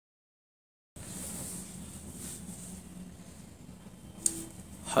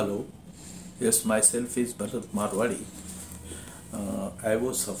Hello, yes, myself is Bharat Marwadi. I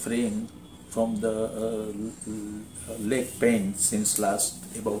was suffering from the leg pain since last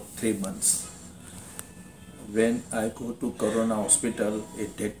about 3 months. When I go to Corona hospital,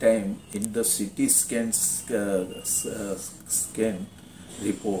 at that time in the CT scan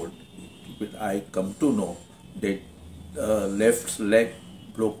report, I come to know that left leg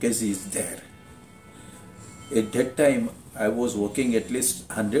blockage is there. At that time, I was walking at least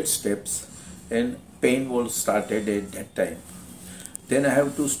 100 steps and pain was started at that time. Then I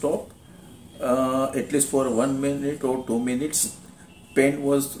have to stop at least for 1 minute or 2 minutes. Pain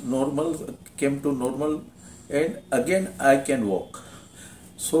was normal, came to normal, and again I can walk.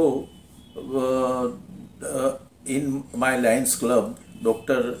 So, in my Lions Club,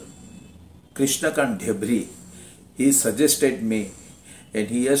 Dr. Krishnakant Dhebri, he suggested me, and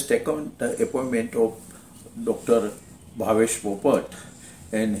he has taken the appointment of Dr. Bhavesh Popat,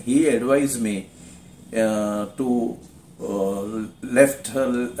 and he advised me to left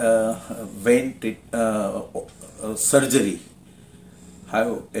vein surgery. I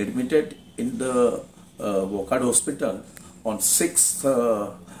have admitted in the Wokad hospital on 6th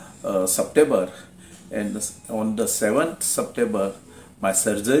September, and on the 7th September my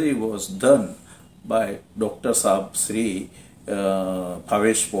surgery was done by Dr. Saab Sri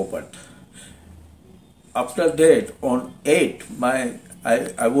Bhavesh Popat. After that, on 8th,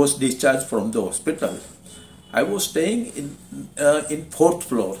 I was discharged from the hospital. I was staying in 4th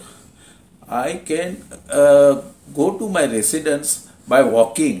floor. I can go to my residence by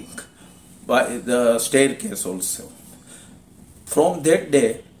walking by the staircase also. From that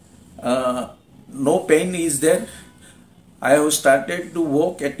day, no pain is there. I have started to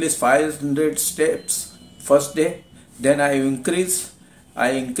walk at least 500 steps first day. Then I increase,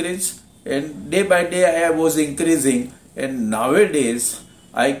 and day by day I was increasing, and nowadays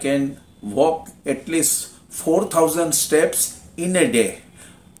I can walk at least 4,000 steps in a day,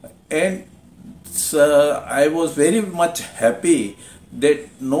 and I was very much happy that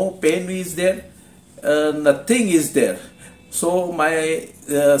no pain is there, nothing is there. So my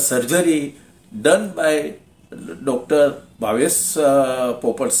surgery done by Dr. Bhavesh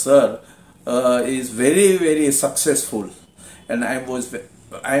Popat sir is very successful, and I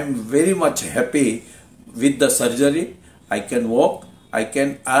am very much happy with the surgery. I can walk.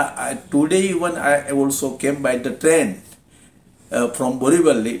 Today even I also came by the train from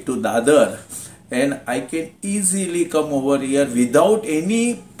Borivali to Dadar, and I can easily come over here without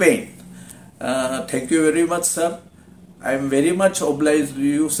any pain. Thank you very much, sir. I am very much obliged to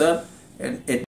you, sir. And